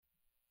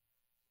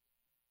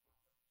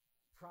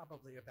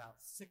probably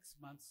about 6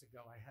 months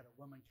ago, I had a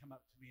woman come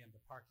up to me in the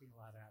parking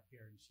lot out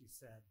here, and she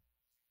said,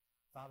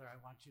 Father, I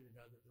want you to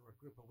know that there were a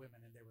group of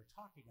women and they were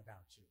talking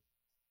about you.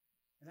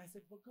 And I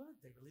said, well,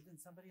 good. They were leaving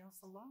somebody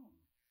else alone.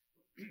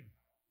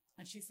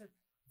 And she said,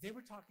 they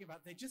were talking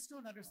about, they just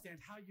don't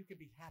understand how you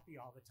can be happy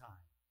all the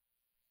time.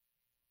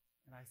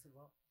 And I said,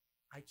 well,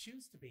 I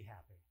choose to be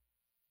happy.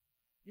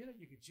 You know,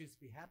 you can choose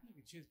to be happy. You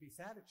can choose to be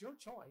sad. It's your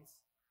choice.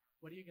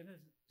 What are you going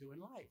to do in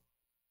life?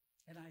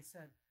 And I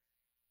said,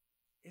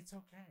 it's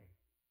okay.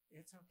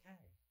 It's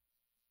okay.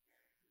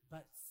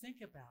 But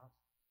think about,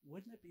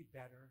 wouldn't it be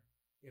better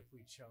if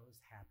we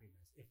chose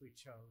happiness, if we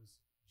chose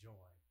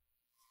joy?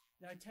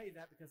 Now, I tell you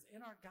that because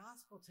in our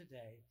gospel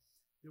today,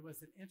 there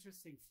was an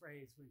interesting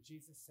phrase when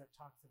Jesus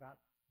talks about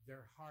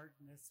their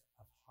hardness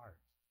of heart.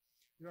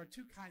 There are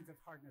two kinds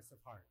of hardness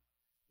of heart.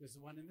 There's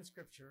the one in the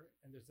scripture,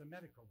 and there's a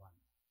medical one.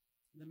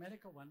 The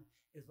medical one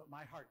is what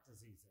my heart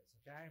disease is.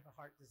 Okay, I have a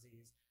heart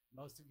disease.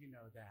 Most of you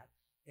know that.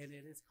 And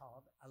it is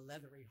called a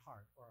leathery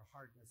heart or a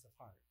hardness of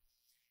heart.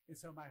 And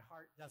so my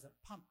heart doesn't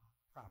pump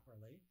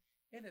properly,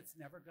 and it's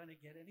never going to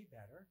get any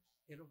better.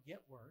 It'll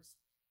get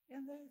worse.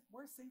 And the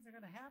worst things are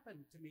going to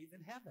happen to me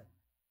than heaven.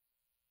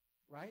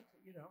 Right?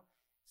 You know,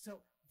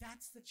 so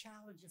that's the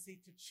challenge, you see,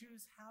 to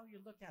choose how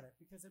you look at it.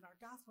 Because in our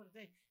gospel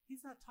today,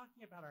 he's not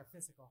talking about our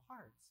physical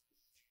hearts.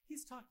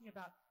 He's talking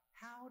about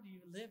how do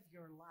you live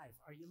your life?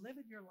 Are you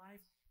living your life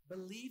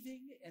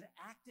believing and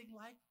acting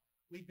like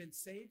we've been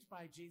saved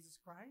by Jesus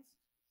Christ?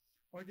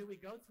 Or do we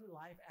go through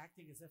life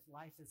acting as if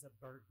life is a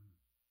burden?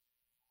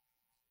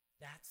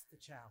 That's the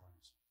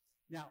challenge.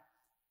 Now,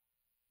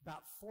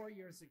 about 4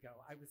 years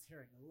ago, I was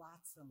hearing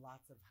lots and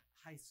lots of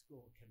high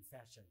school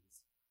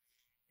confessions.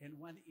 And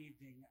one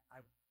evening,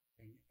 I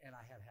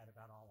had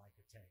about all I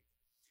could take.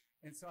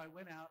 And so I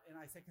went out and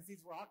I said, because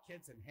these were all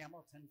kids in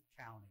Hamilton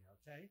County,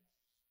 okay?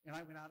 And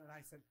I went out and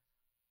I said,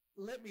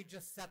 let me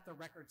just set the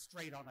record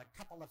straight on a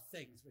couple of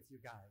things with you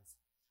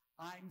guys.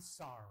 I'm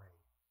sorry.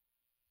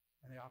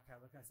 And they all kind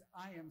of looked at me and said,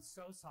 I am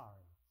so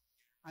sorry.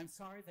 I'm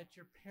sorry that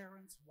your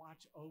parents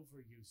watch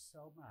over you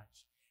so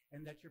much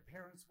and that your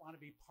parents want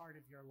to be part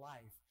of your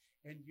life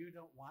and you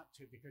don't want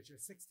to because you're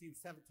 16,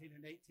 17,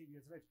 and 18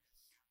 years of age.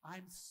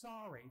 I'm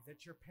sorry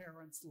that your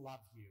parents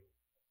love you.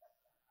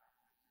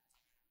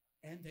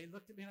 And they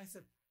looked at me and I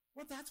said,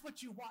 well, that's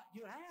what you want.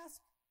 You ask.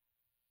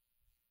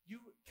 You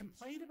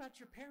complain about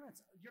your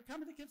parents. You're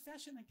coming to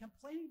confession and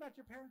complaining about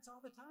your parents all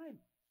the time.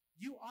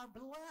 You are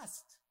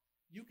blessed.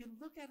 You can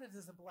look at it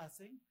as a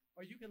blessing,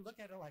 or you can look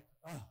at it like,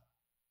 oh,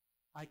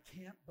 I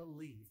can't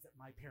believe that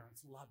my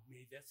parents love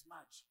me this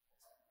much.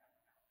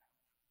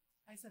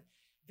 I said,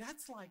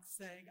 that's like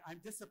saying I'm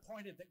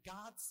disappointed that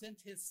God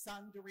sent his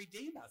son to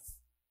redeem us.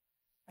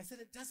 I said,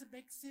 it doesn't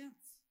make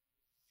sense.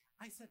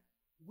 I said,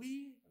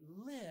 we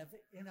live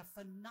in a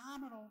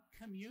phenomenal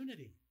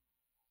community.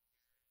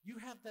 You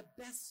have the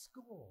best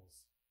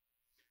schools.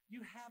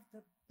 You have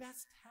the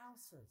best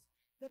houses,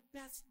 the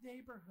best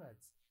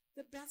neighborhoods,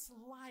 the best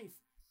life.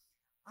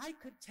 I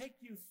could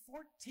take you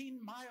 14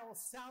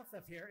 miles south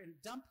of here and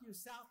dump you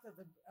south of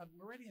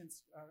Meridian,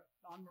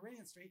 on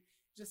Meridian Street,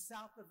 just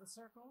south of the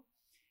circle,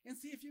 and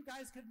see if you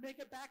guys could make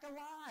it back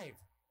alive.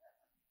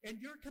 And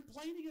you're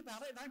complaining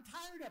about it, and I'm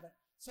tired of it.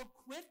 So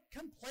quit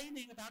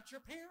complaining about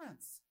your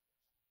parents.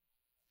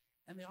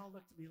 And they all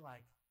looked at me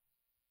like,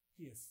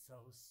 he is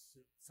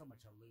so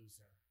much a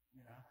loser,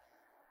 you know?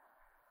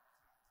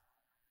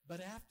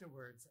 But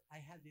afterwards, I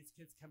had these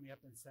kids coming up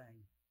and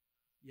saying,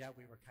 yeah,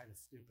 we were kind of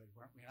stupid,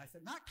 weren't we? And I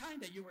said, not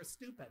kind of, you were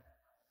stupid.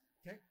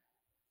 Okay?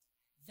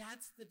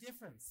 That's the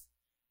difference.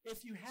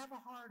 If you have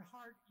a hard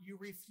heart, you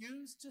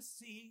refuse to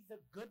see the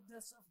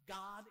goodness of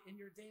God in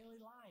your daily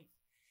life.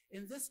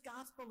 And this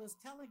gospel is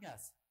telling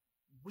us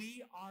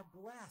we are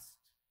blessed.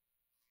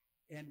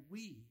 And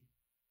we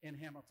in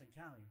Hamilton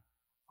County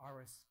are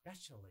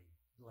especially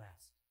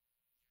blessed.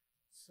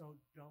 So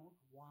don't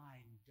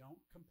whine,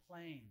 don't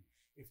complain.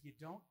 If you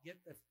don't get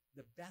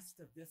the best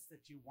of this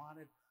that you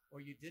wanted, or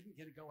you didn't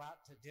get to go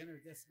out to dinner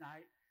this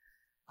night,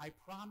 I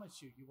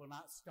promise you, you will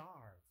not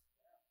starve.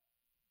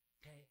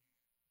 Okay?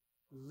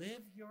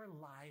 Live your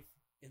life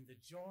in the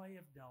joy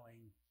of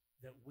knowing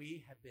that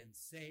we have been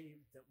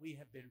saved, that we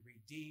have been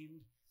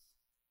redeemed,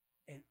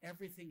 and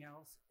everything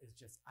else is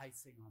just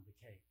icing on the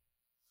cake.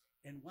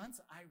 And once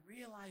I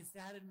realize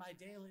that in my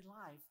daily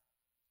life,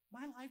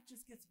 my life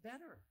just gets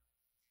better.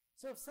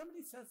 So if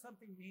somebody says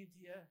something mean to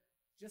you,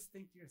 just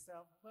think to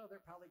yourself, well,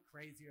 they're probably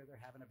crazy or they're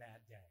having a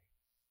bad day.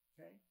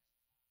 Okay?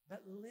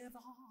 But live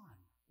on.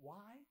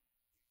 Why?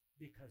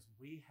 Because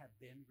we have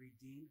been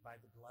redeemed by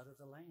the blood of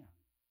the Lamb.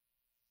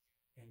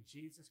 And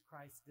Jesus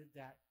Christ did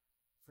that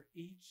for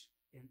each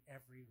and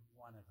every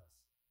one of us.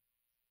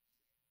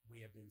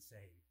 We have been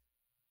saved.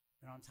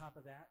 And on top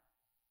of that,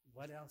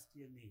 what else do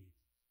you need?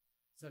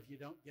 So if you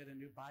don't get a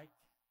new bike,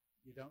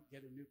 you don't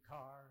get a new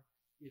car,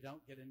 you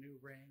don't get a new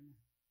ring,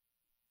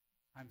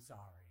 I'm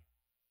sorry,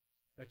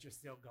 but you're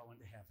still going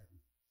to heaven.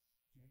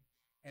 Okay?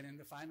 And in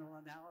the final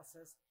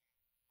analysis,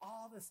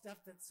 all the stuff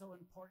that's so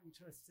important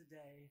to us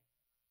today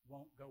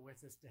won't go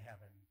with us to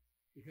heaven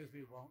because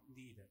we won't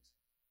need it.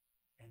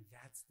 And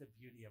that's the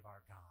beauty of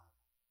our God.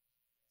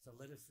 So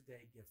let us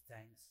today give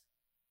thanks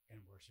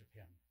and worship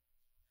him.